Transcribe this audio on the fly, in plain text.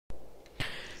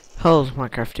Hello,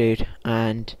 Minecraft dude,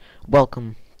 and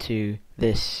welcome to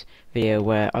this video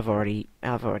where I've already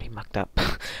mucked up.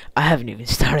 I haven't even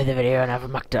started the video and I've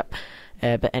mucked up.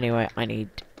 But anyway, I need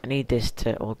this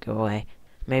to all go away.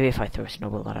 Maybe if I throw a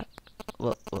snowball at it.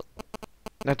 Look,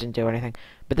 that didn't do anything.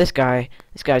 But this guy's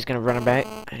gonna run about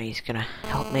and he's gonna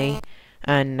help me,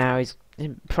 and now he's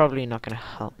probably not gonna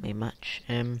help me much.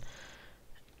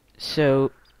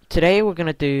 So today we're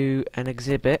gonna do an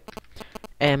exhibit.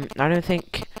 I don't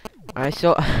think I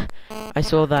saw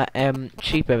that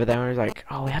sheep over there, and I was like,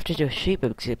 oh, we have to do a sheep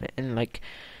exhibit and like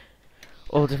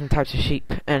all different types of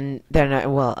sheep. And then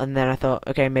I thought,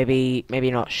 okay, maybe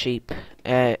not sheep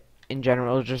in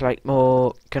general, just like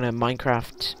more kind of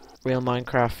Minecraft, real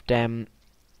Minecraft,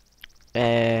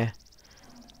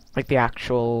 like the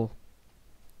actual,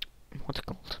 what's it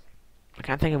called? I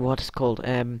can't think of what it's called.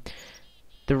 The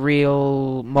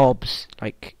real mobs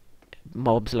like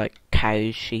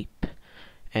cows, sheep,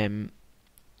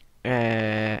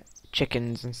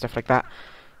 chickens and stuff like that.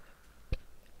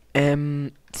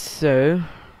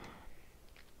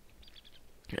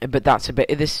 But that's a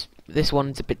bit. This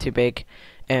one's a bit too big,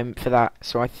 for that.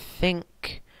 So I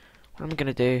think what I'm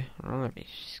gonna do. Let me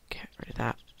just get rid of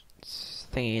that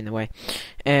thingy in the way.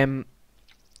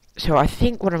 So I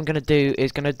think what I'm gonna do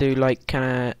is like kind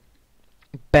of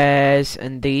bears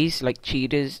and these like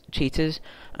cheetahs,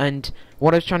 and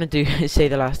what I was trying to do say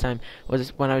the last time was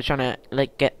when I was trying to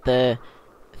like get the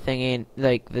thing in,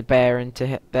 like the bear into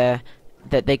hit there,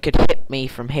 that they could hit me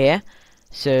from here.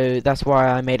 So that's why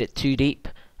I made it too deep,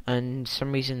 and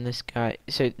some reason this guy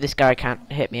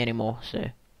can't hit me anymore.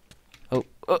 So oh,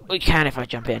 we can if I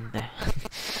jump in there.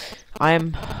 I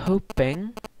am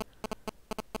hoping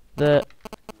that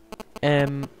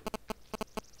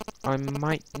I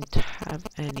mightn't have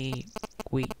any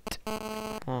wheat.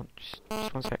 Oh, just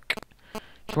one sec.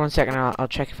 Just 1 second, I'll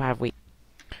check if I have wheat.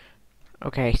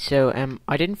 Okay, so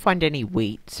I didn't find any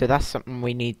wheat, so that's something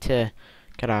we need to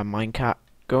get our minecart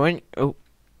going. Oh,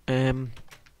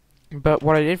 but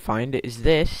what I did find is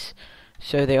this.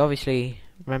 So they obviously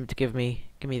remembered to give me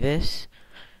this.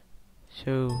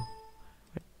 So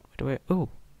what do I? Oh,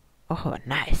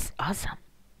 nice, awesome.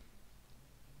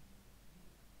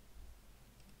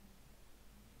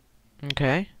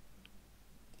 Okay.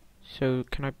 So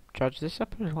can I charge this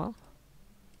up as well?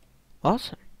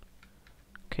 Awesome.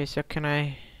 Okay, so can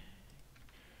I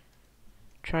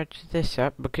charge this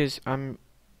up, because I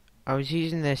was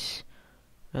using this.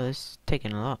 Oh, this is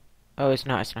taking a lot. Oh, it's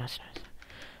not.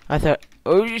 I thought,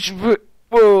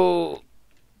 whoa.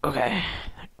 Okay,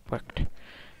 that worked.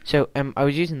 So I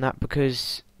was using that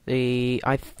because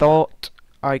I thought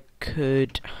I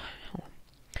could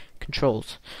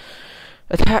controls.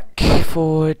 Attack,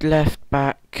 forward, left,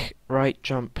 back, right,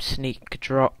 jump, sneak,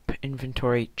 drop,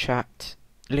 inventory, chat,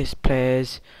 list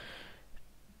players,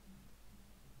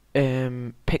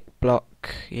 pick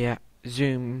block, yeah,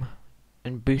 zoom,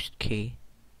 and boost key.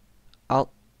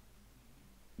 Alt.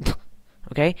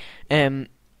 Okay,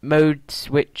 mode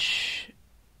switch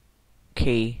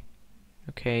key.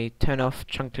 Okay, turn off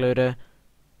chunk loader,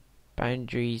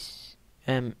 boundaries,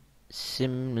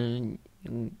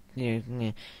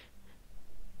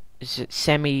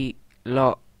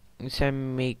 semi-lock,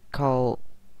 semi-call,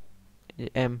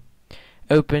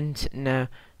 opened. Now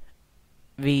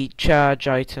V charge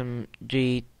item,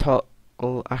 G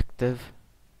toggle active,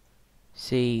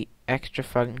 C extra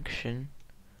function,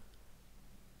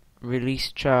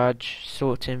 release charge,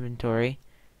 sort inventory,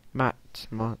 mat,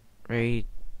 read,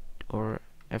 or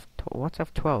what's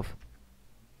F12?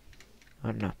 I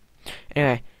don't know.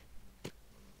 Anyway.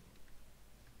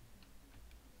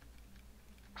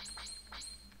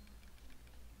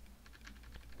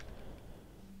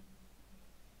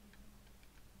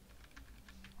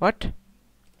 What?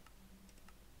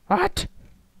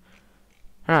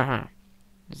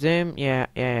 Zoom,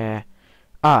 yeah.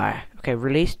 R. Okay,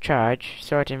 release charge,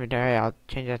 sort inventory, I'll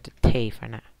change that to T for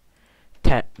now.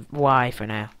 Y for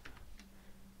now.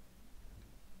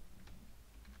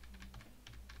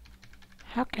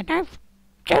 How can I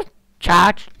just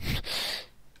charge?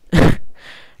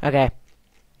 Okay.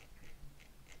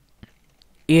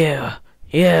 You.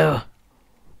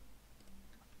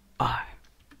 R.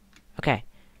 Okay.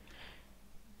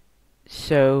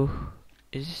 So,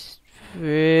 is this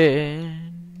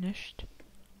finished?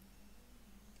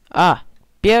 Ah,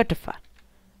 beautiful.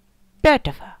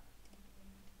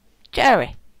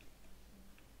 Jerry.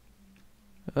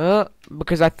 Oh,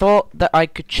 because I thought that I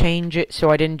could change it so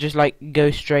I didn't just like go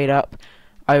straight up.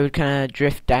 I would kind of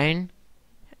drift down.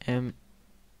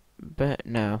 But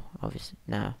no, obviously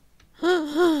no.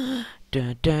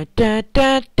 Da da da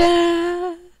da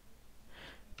da.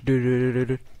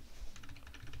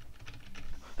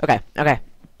 Okay, okay.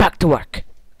 Back to work.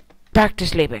 Back to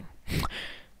sleeping.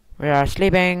 We are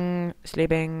sleeping.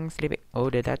 Oh,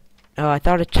 did that? Oh, I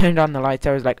thought it turned on the lights.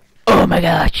 I was like, oh my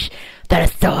gosh, that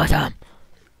is so awesome.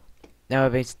 That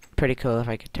would be pretty cool if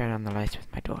I could turn on the lights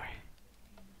with my door.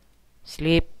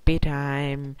 Sleepy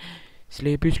time.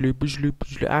 Sleepy.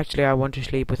 Actually, I want to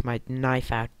sleep with my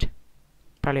knife out.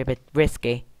 Probably a bit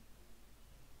risky.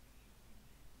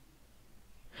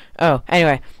 Oh,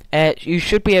 anyway, you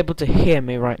should be able to hear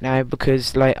me right now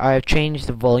because, like, I've changed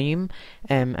the volume,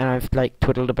 and I've, like,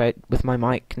 twiddled about with my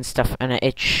mic and stuff, and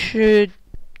it should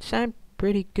sound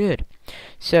pretty good.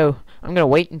 So, I'm gonna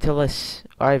wait until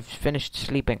I've finished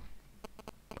sleeping.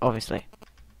 Obviously.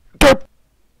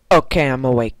 Okay, I'm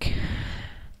awake.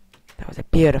 That was a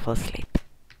beautiful sleep.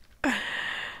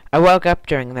 I woke up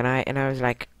during the night and I was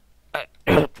like,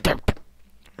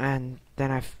 and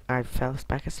then I fell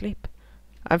back asleep.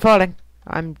 I'm falling.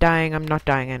 I'm dying. I'm not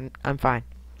dying, and I'm fine.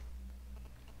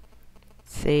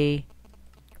 See?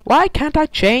 Why can't I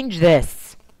change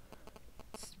this?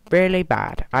 It's really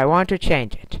bad. I want to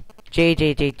change it.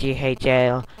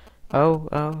 GGGGHL.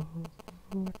 Oh.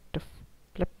 What the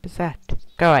flip is that?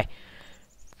 Go away.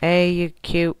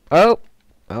 AUQ. Oh!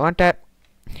 I want that.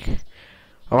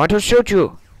 I want to shoot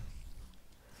you.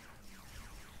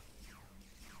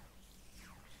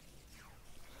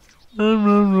 I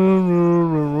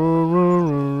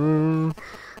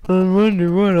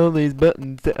wonder what all these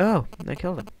buttons do. Oh, I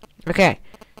killed him. Okay,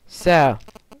 so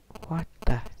what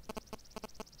the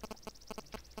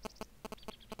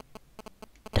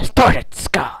distorted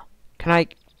skull? Can I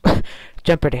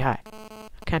jump pretty high? I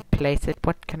can't place it.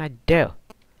 What can I do?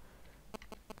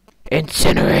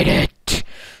 Incinerate it.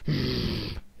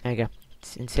 There you go.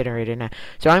 It's incinerated now.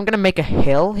 So I'm gonna make a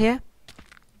hill here.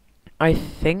 I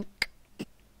think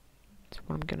that's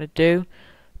what I'm gonna do.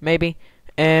 Maybe.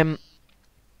 Go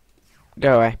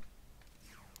away.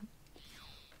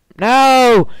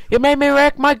 No! You made me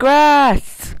wreck my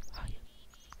grass!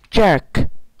 Jerk.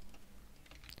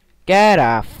 Get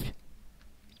off.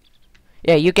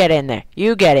 Yeah, you get in there.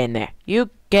 You get in there. You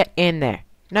get in there.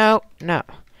 No.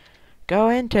 Go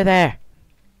into there.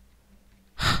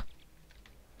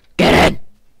 Get in!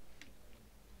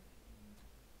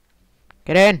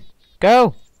 Get in!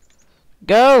 Go!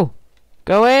 Go!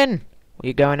 Go in! Will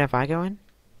you go in if I go in?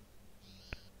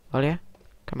 Will you?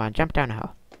 Come on, jump down the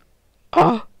hole.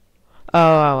 Oh!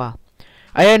 Oh, well.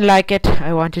 I didn't like it.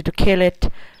 I wanted to kill it.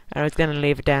 I was gonna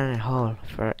leave it down in a hole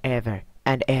forever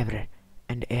and ever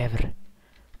and ever.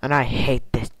 And I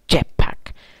hate this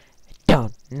jetpack. I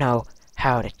don't know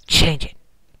how to change it.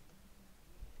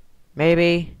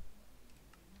 Maybe.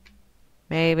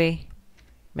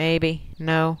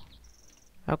 No.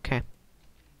 Okay.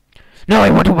 No, I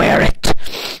want to wear it!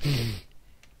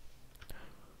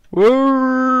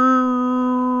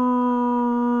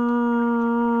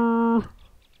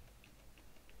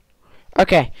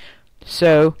 Okay,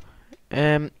 so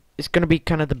it's gonna be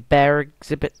kind of the bear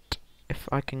exhibit, if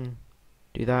I can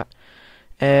do that.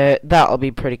 That'll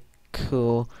be pretty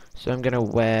cool. So I'm gonna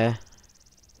wear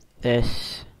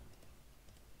this.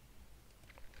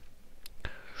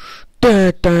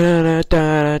 I'm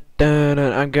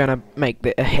gonna make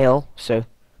a hill. So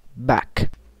back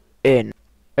in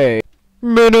a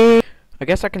minute. I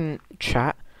guess I can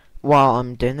chat while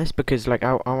I'm doing this because, like,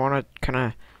 I want to kind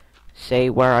of say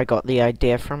where I got the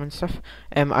idea from and stuff.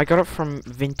 I got it from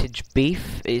Vintage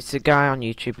Beef. It's a guy on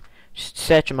YouTube. Just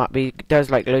search him up. He does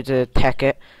like loads of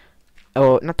Tekkit,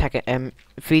 or not Tekkit.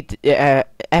 Feed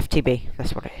FTB.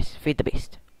 That's what it is. Feed the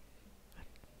Beast.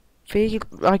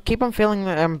 I keep on feeling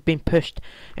that I'm being pushed.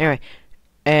 Anyway,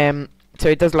 so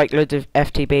he does like loads of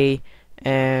FTB,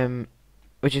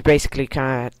 which is basically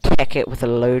kind of Tekkit with a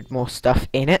load more stuff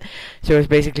in it. So it's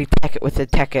basically Tekkit with a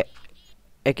Tekkit.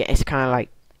 Again, it's kind of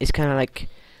like,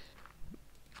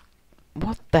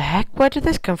 what the heck? Where did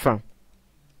this come from?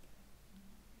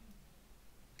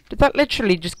 Did that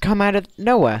literally just come out of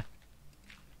nowhere?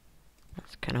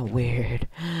 That's kind of weird.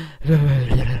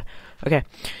 Okay.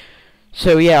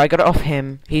 So yeah, I got it off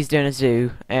him. He's doing a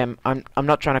zoo. I'm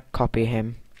not trying to copy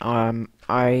him. Well,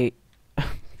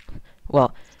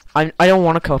 I don't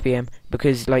want to copy him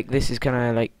because, like, this is kind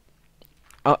of like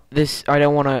this. I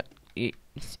don't want to. You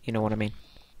know what I mean?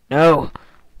 No.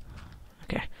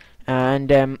 Okay.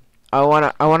 And I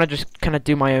wanna just kind of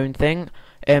do my own thing.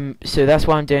 So that's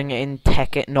why I'm doing it in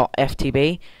Tekkit, not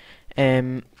FTB.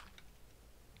 Oh,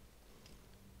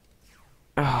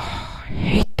 I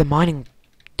hate the mining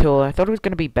tool. I thought it was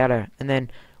gonna be better, and then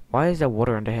why is there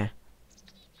water under here?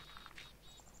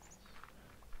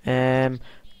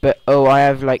 But oh, I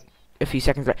have like a few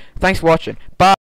seconds left. Thanks for watching. Bye.